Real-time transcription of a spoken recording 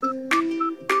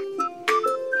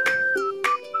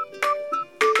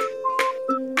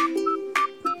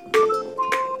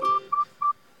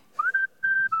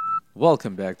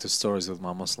Welcome back to Stories with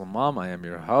My Muslim Mom. I am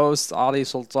your host, Ali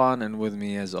Sultan, and with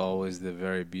me, as always, the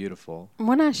very beautiful.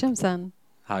 Mona Shamsan.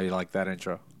 How you like that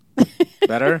intro?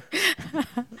 Better?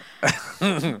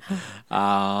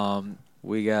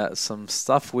 We got some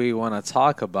stuff we want to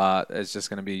talk about. It's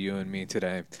just going to be you and me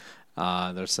today.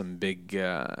 There's some big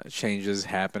changes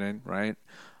happening, right?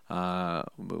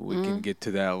 We can get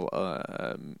to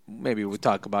that. Maybe we'll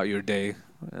talk about your day,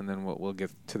 and then we'll get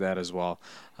to that as well.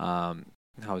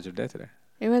 How was your day today?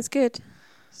 It was good.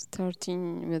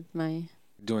 Starting with my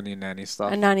Doing your nanny stuff?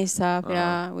 nanny stuff,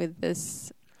 Uh-huh. with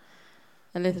this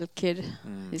a little kid.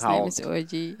 His How name old? is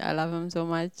Oji. I love him so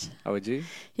much. OG?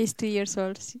 He's 2 years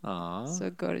old. Aw.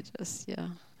 So gorgeous, yeah.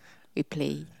 We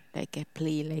play like a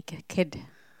kid.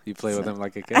 You play with So- him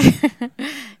like a kid?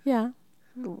 Yeah.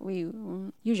 We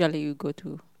usually we go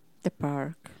to the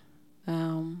park.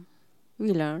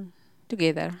 We learn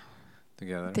together.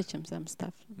 Together? Teach him some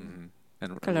stuff. Mm-hmm.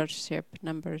 And Color, shape,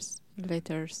 numbers,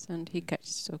 letters, and he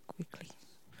catches so quickly.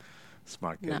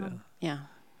 smart kid. Now, yeah,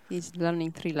 he's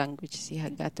learning 3 languages. He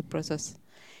had got to process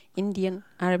Indian,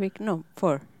 Arabic, no,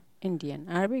 4. Indian,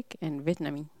 Arabic, and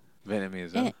Vietnamese.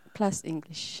 Vietnamese, Plus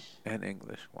English. and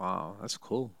English. Wow, that's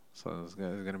cool. So he's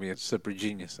gonna be a super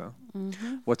genius, huh?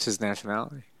 Mm-hmm. What's his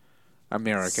nationality?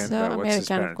 American, So but what's his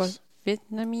American, parents? of course,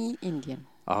 Vietnamese, Indian.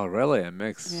 Oh, really? A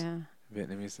mix? Yeah,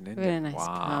 Vietnamese and Indian? very nice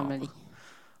Wow. family.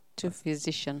 2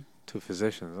 physician. 2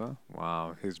 physicians, huh?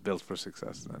 Wow, he's built for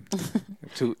success then.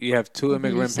 You have 2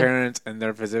 immigrant Believe so. parents and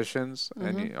they're physicians,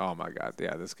 and Mhm. oh my God,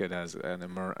 yeah, this kid has an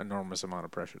enormous amount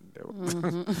of pressure to deal with.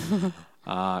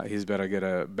 Mhm. He's better get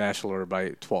a bachelor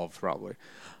by 12 probably.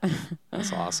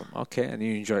 That's awesome. Okay, and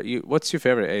you enjoy what's your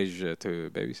favorite age to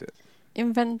babysit?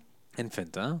 Infant,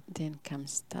 Infant, huh? then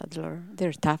comes toddler.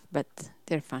 They're tough, but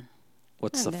they're fun.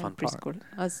 What's And the then fun part? preschool.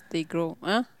 As they grow,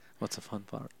 huh? What's the fun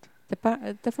part?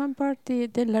 The fun part, they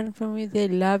learn from you. They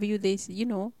love you.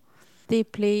 They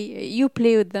play. You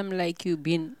play with them like you've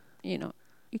been.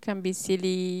 You can be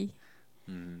silly.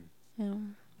 Mm.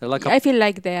 Um, They're like I feel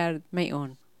like they are my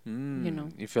own. know.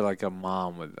 You feel like a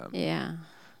mom with them Yeah,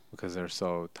 because they're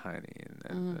so tiny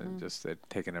and Mhm. just they're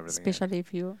taking everything. in. especially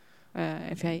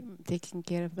if I'm taking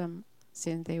care of them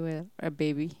since they were a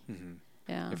baby. Mhm.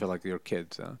 Yeah, You feel like your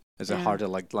kids, huh? Is it Yeah. hard to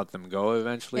like let them go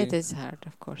eventually? it is hard,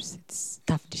 of course. It's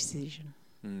tough decision.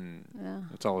 Mm. Yeah.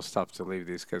 It's always tough to leave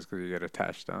these kids because you get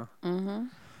attached, huh? Mm-hmm.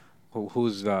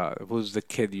 Who's the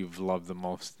kid you've loved the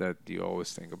most that you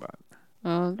always think about?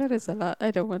 Oh, that is a lot.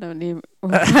 I don't want to name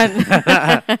one.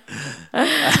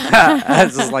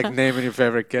 That's just like naming your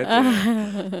favorite kid.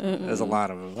 There's a lot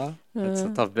of them, huh? It's a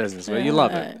tough business, but you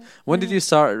love it. When did you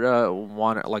start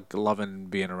loving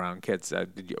being around kids?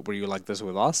 Were you like this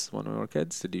with us when we were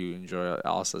kids? Did you enjoy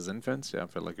us as infants? Yeah, I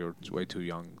feel like you were way too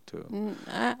young to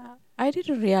I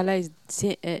didn't realize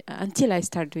until I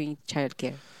started doing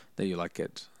childcare. that you like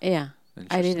kids. Yeah, I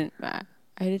Interesting. didn't.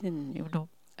 I didn't.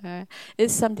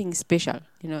 It's something special.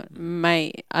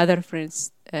 My other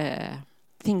friends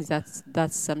think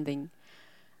that's something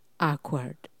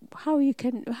awkward. How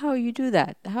you do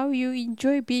that? How you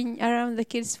enjoy being around the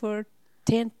kids for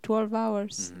 10, 12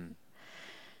 hours? Mhm.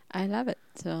 I love it.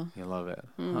 So You love it.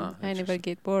 I never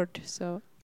get bored. So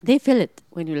they feel it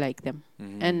when you like them,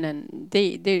 Mhm. and then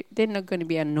they're not going to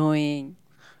be annoying.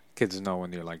 Kids know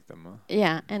when you like them, huh?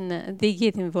 Yeah, and they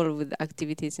get involved with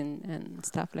activities and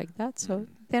stuff like that. So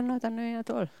they're not annoying at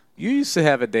all. You used to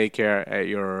have a daycare at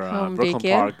your Home Brooklyn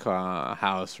daycare. Park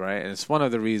house, right? And it's one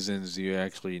of the reasons you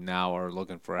actually now are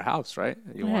looking for a house, right?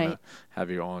 You want to Right. have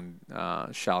your own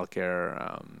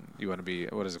childcare. You want to be,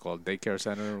 what is it called? Daycare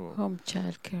center? Or Home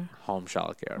childcare. home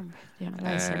childcare. Yeah, And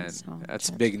license. that's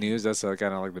child big care. news. That's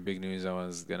kind of like the big news I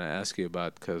was going to ask you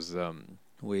about because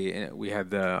we had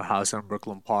the house on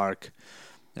Brooklyn Park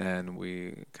and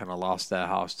we kind of lost that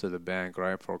house to the bank,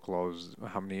 right? Foreclosed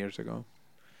how many years ago?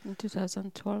 In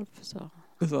 2012. So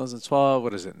 2012,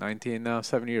 what is it, 19 now,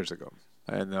 7 years ago.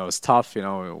 And it was tough,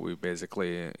 we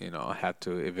basically, had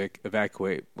to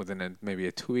evacuate within maybe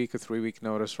a 2-week or 3-week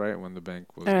notice, right? When the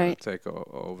bank was going Right. to take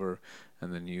over.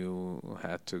 And then you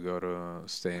had to go to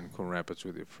stay in Coon Rapids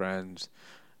with your friends.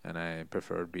 And I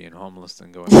preferred being homeless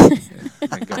than going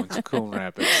to Coon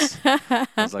Rapids. I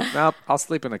was like, nope, I'll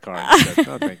sleep in the car instead.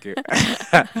 No, thank you.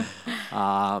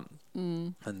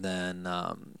 And then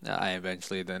I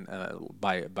eventually then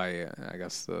by I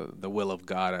guess the will of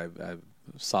God I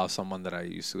saw someone that I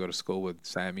used to go to school with,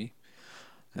 Sammy,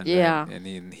 and Yeah.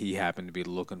 he happened to be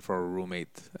looking for a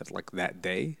roommate at like that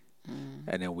day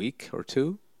and a week or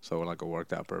two, so like it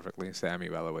worked out perfectly. Sammy,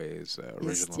 by the way, is he's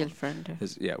original. still friend.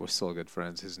 We're still good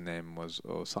friends. His name was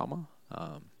Osama,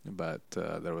 but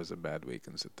there was a bad week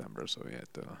in September, so we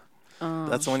had to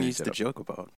That's the one you Changed used it to up. joke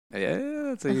about. Yeah,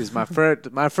 that's a use.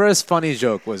 My first funny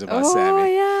joke was about Oh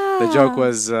Sammy. yeah. The joke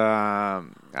was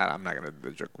I'm not gonna do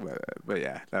the joke, but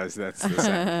yeah, that's the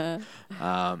Sammy.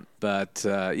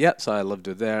 Yeah, so I lived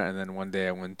with there, and then one day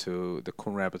I went to the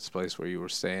Coon Rapids place where you were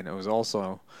staying. It was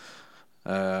also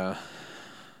uh,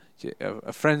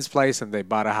 a friend's place, and they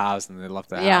bought a house, and they left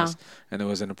the Yeah. house, and it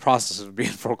was in the process of being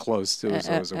foreclosed too.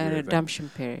 So it was a A weird thing. redemption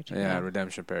period. Yeah,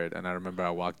 redemption period. And I remember I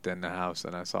walked in the house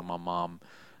and I saw my mom.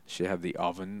 She had the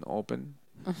oven open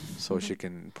so she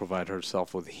can provide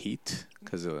herself with heat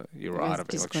because you were It was out of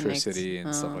disconnect. electricity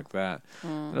and stuff Oh. like that.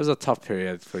 It was a tough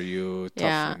period for you. Tough,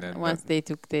 Yeah. and then Once they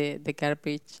took the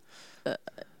garbage.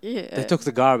 they took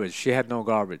the garbage. She had no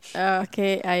garbage.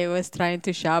 Okay, I was trying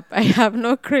to shop. I have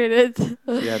no credit.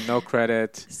 She had no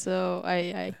credit. So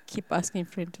I keep asking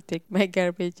friend to take my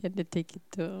garbage and they take it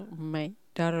to my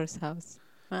daughter's house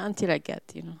until I get,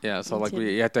 Yeah, so like until-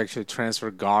 you had to actually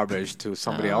transfer garbage to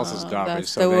somebody else's garbage. That's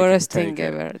so the they could worst take thing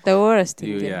it. ever. The worst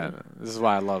thing Yeah, ever. this is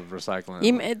why I love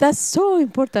recycling. That's so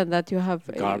important that you have,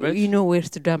 Garbage? you know where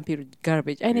to dump your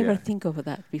garbage. I never Yeah. think of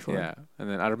that before. Yeah, and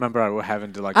then I remember I was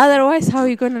having to like. Otherwise, how are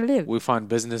you going to live? We find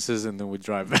businesses and then we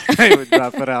drive we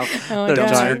drop it out. Oh my They're God.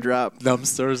 giant drop.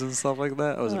 dumpsters and stuff like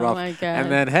that. It was Oh rough. my God. And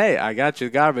then, hey, I got you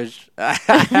garbage.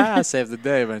 I saved the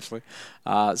day eventually.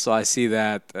 So I see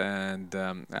that, and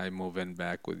I move in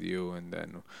back with you, and then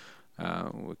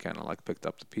we kind of like picked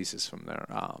up the pieces from there.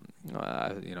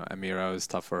 Amira was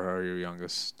tough for her, your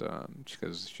youngest,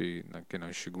 because she,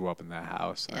 she grew up in that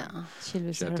house. Yeah, And she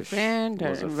lost she had her to friend, her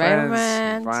lose her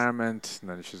friends, environment, and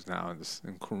then she's now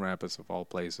in Coon Rapids of all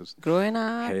places. growing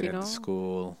up, Hated the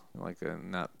school, like a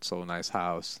not so nice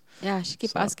house. Yeah, she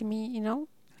kept So- asking me,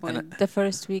 when And the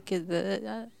first week,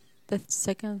 the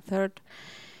second, third,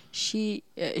 she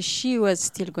was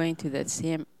still going to the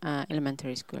same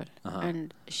elementary school,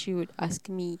 and she would ask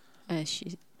me,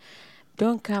 she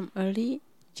don't come early.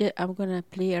 I'm gonna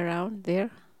play around there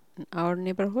in our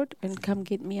neighborhood and come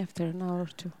get me after an hour or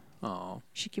two. Oh,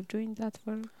 She kept doing that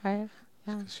for a while.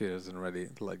 Yeah, she isn't ready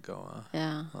to let go.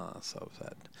 yeah. Oh, so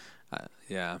sad.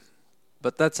 Yeah,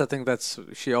 but I think that's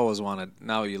she always wanted.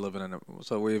 Now you live in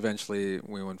so we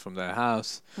went from that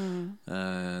house, Mm.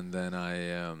 and then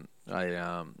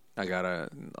I got a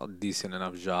decent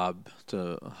enough job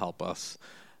to help us,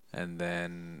 and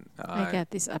then I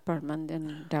got this apartment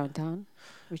in downtown.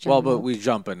 Which well, I but loved. we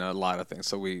jump in a lot of things.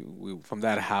 So we from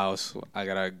that house, I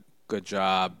got a good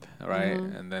job, right?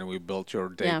 And then we built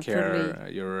your Yeah,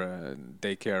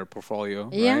 daycare portfolio,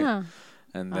 right? Yeah.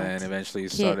 And then Right. eventually you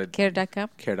Care- started Care.com.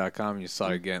 care.com. You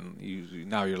started getting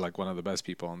now you're like one of the best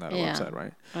people on that Yeah. website,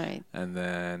 right? Right. And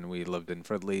then we lived in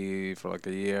Fridley for like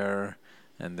a year.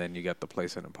 And then you got the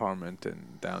place in apartment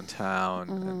in downtown,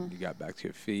 and you got back to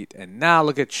your feet. And now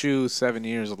look at you, 7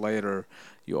 years later,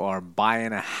 you are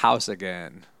buying a house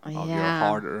again of your Yeah.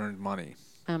 hard-earned money.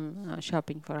 I'm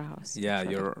shopping for a house. Yeah, for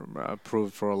the- you're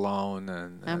approved for a loan,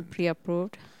 and I'm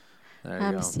pre-approved. there you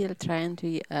I'm go. still trying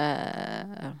to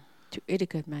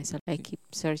educate myself. I keep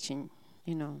searching.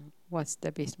 What's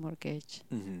the best mortgage?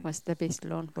 Mhm. What's the best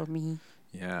loan for me?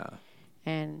 Yeah,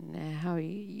 And how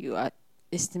you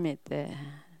estimate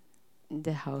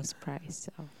the house price.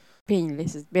 So paying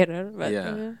less is better. But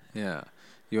yeah, yeah.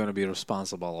 You want to be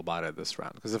responsible about it this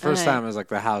round because the first Right. time it was like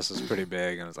the house is pretty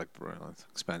big and it's like really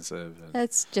expensive. And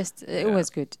that's just it Yeah. was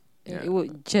good. Yeah.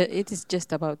 It is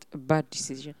just about a bad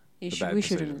decision. The bad We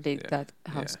decision, shouldn't let yeah, that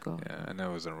house yeah, go. Yeah, and it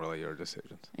wasn't really your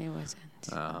decision. It wasn't.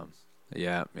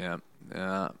 Yeah.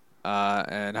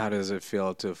 And how does it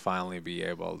feel to finally be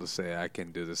able to say, I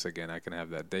can do this again? I can have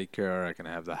that daycare. I can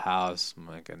have the house.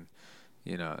 I can,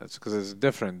 it's because it's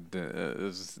different.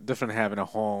 It's different having a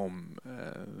home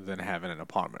than having an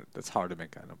apartment. It's hard to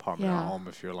make an apartment a Yeah. home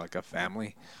if you're like a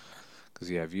family. Because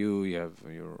you have your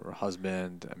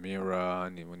husband, Amira,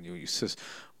 and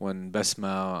when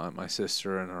Besma, my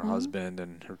sister, and her husband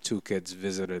and her 2 kids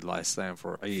visited last time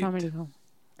for Eid. Family home.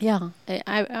 Yeah,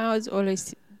 I was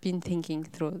always been thinking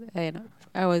through.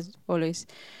 I was always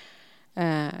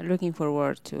looking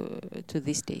forward to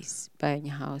these days buying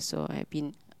a house. So I've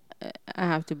been. I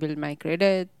have to build my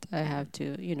credit. I have to,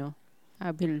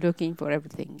 I've been looking for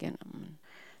everything and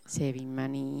saving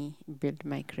money, build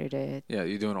my credit, Yeah,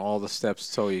 you're doing all the steps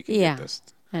so you can Yeah. get this.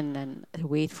 and then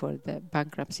wait for the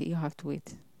bankruptcy. You have to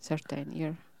wait certain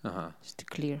year just to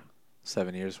clear.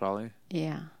 7 years probably.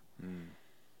 Yeah. Mm.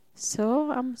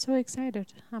 So I'm so excited.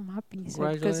 I'm happy.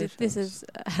 So because this is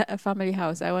a family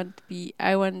house. I want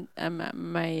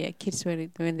my kids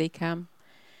when they come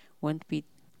want to be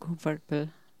comfortable.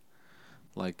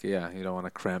 Like, yeah, you don't want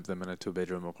to cramp them in a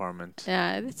 2-bedroom apartment.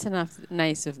 Yeah, it's enough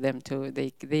nice of them too.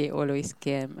 They always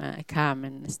come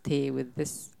and stay with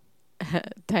this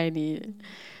tiny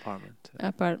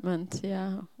apartment.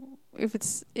 Yeah,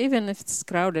 even if it's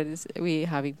crowded, we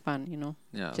having fun.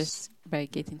 Yes. Just by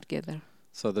getting together.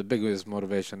 So the biggest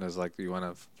motivation is like you want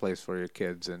a place for your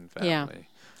kids and family. Yeah,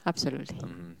 absolutely.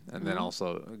 And then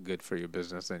also good for your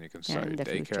business. Then you can start in the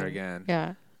daycare future. again.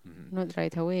 Yeah, not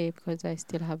right away because I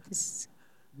still have this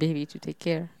baby to take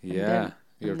care. Yeah,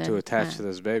 you're too attached to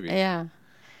this baby. Yeah,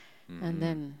 and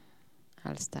then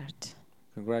I'll start.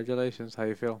 Congratulations. How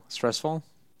you feel? Stressful?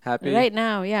 Happy? Right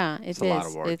now, yeah, it's a lot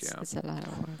of work. It's a lot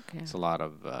of work. Yeah. It's a lot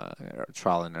of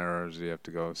trial and errors. You have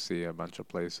to go see a bunch of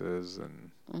places.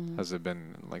 And has it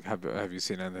been like? Have you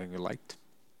seen anything you liked?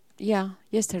 Yeah,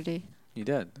 yesterday. You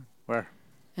did. Where?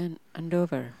 In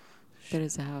Andover. There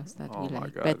is a house that we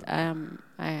like, but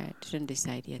I didn't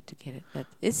decide yet to get it. But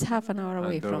it's half an hour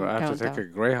away from downtown. I have to take a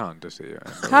Greyhound to see you.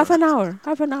 Half an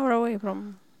hour away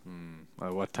from.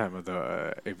 What time of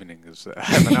the evening is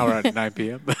half an hour at 9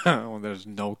 p.m. when there's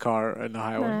no car in the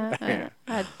highway?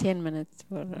 At 10 minutes.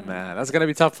 Man, that's gonna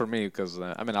be tough for me because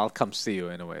I'll come see you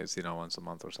anyways, once a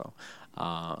month or so.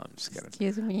 I'm just kidding.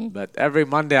 Excuse me. But every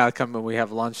Monday I'll come and we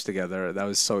have lunch together. That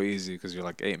was so easy because you're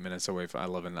like 8 minutes away. I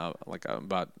live in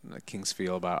about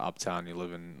Kingsfield, about uptown. You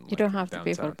live in. You don't have downtown.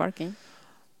 To pay for parking.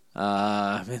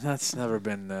 That's never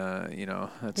been.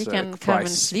 That's you can come and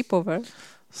sleep over.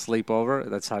 Sleep over?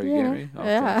 That's how you get me? Okay.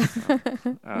 Yeah.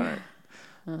 All right.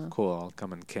 Cool. I'll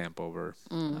come and camp over.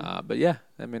 But yeah,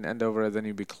 Andover, then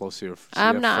you'd be closer.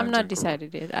 I'm not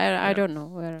decided yet. I don't know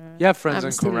where. You have friends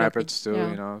in Coon Rapids too,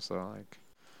 so like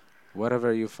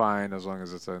whatever you find, as long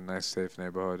as it's a nice, safe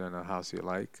neighborhood and a house you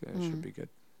like, it should be good.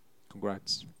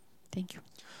 Congrats. Thank you.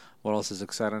 What else is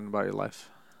exciting about your life?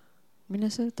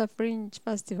 Minnesota Fringe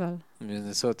Festival.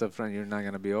 Minnesota Fringe, you're not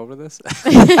gonna be over this.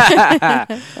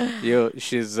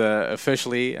 She's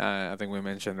officially. I think we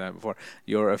mentioned that before.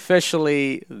 You're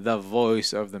officially the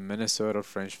voice of the Minnesota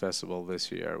Fringe Festival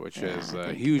this year, which is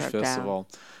a huge festival.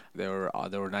 They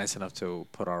were nice enough to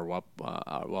put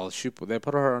they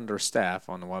put her under staff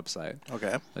on the website.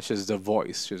 Okay. She's the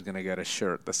voice. She's gonna get a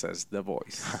shirt that says the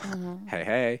voice.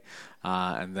 Hey.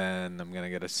 And then I'm gonna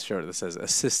get a shirt that says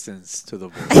assistance to the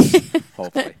voice.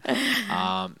 Hopefully.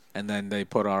 And then they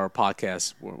put our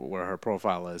podcast where her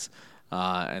profile is.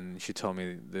 And she told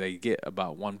me they get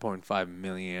about 1.5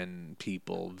 million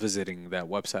people visiting that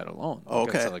website alone. Oh,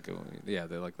 okay.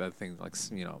 They like that thing.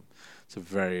 It's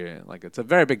a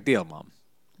very big deal, Mom.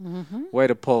 Way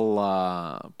to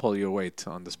pull your weight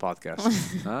on this podcast.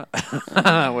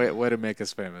 way to make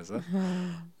us famous. Huh?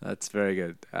 That's very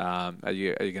good. Are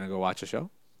you gonna go watch a show?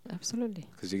 Absolutely.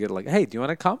 Because you get hey, do you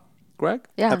want to come, Greg?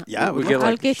 Yeah. We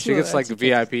get she gets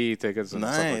VIP tickets and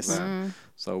nice. Stuff like that.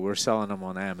 So we're selling them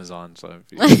on Amazon. So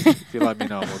if you let me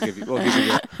know, we'll give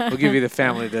you the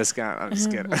family discount. I'm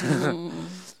just kidding.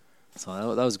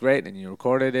 So that was great, and you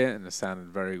recorded it, and it sounded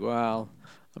very well.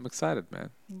 I'm excited,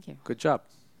 man. Thank you. Good job.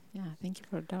 Yeah, thank you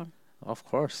for Dawn. Of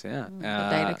course, yeah. The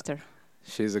director.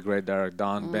 She's a great director.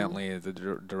 Dawn Bentley is the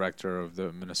director of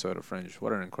the Minnesota Fringe.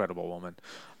 What an incredible woman.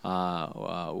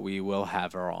 We will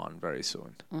have her on very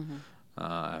soon.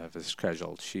 I have it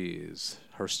scheduled.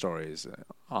 Her story is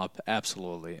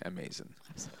absolutely amazing.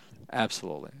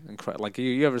 Absolutely incredible. Like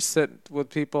you ever sit with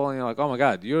people and you're like, oh my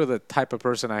God, you're the type of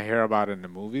person I hear about in the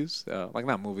movies, like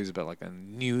not movies, but like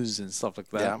in news and stuff like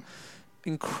that. Yeah.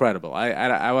 Incredible. I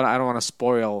don't want to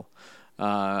spoil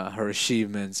her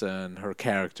achievements and her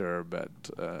character, but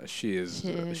she is.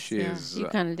 She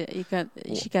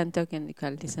can talk and you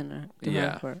can listen to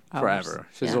her for hours. Forever.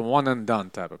 She's a one and done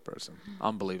type of person.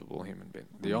 Unbelievable human being.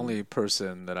 The only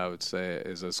person that I would say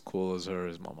is as cool as her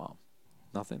is my mom.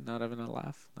 Nothing, not even a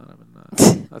laugh, not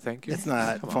even a thank you. It's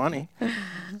not funny.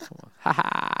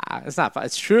 It's not.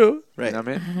 It's true. Right. You know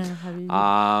what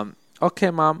I mean? Okay,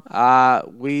 Mom.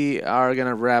 We are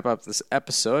gonna wrap up this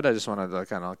episode. I just wanted to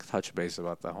kind of touch base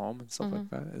about the home and stuff like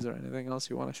that. Is there anything else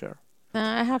you want to share?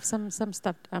 I have some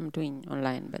stuff I'm doing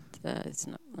online, but it's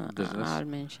not. I'll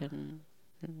mention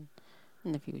in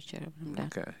the future.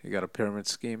 Okay, you got a pyramid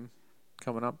scheme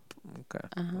coming up. Okay,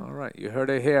 all right. You heard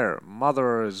it here.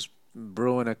 Mother is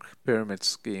brewing a pyramid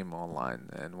scheme online,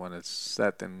 and when it's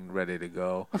set and ready to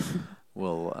go,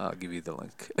 we'll give you the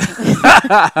link.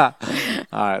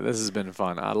 All right, this has been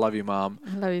fun. I love you, Mom.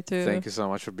 I love you too. Thank you so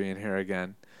much for being here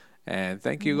again, and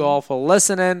thank you all for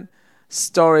listening.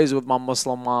 Stories with my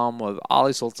Muslim mom, with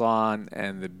Ali Sultan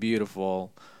and the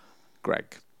beautiful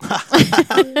Greg.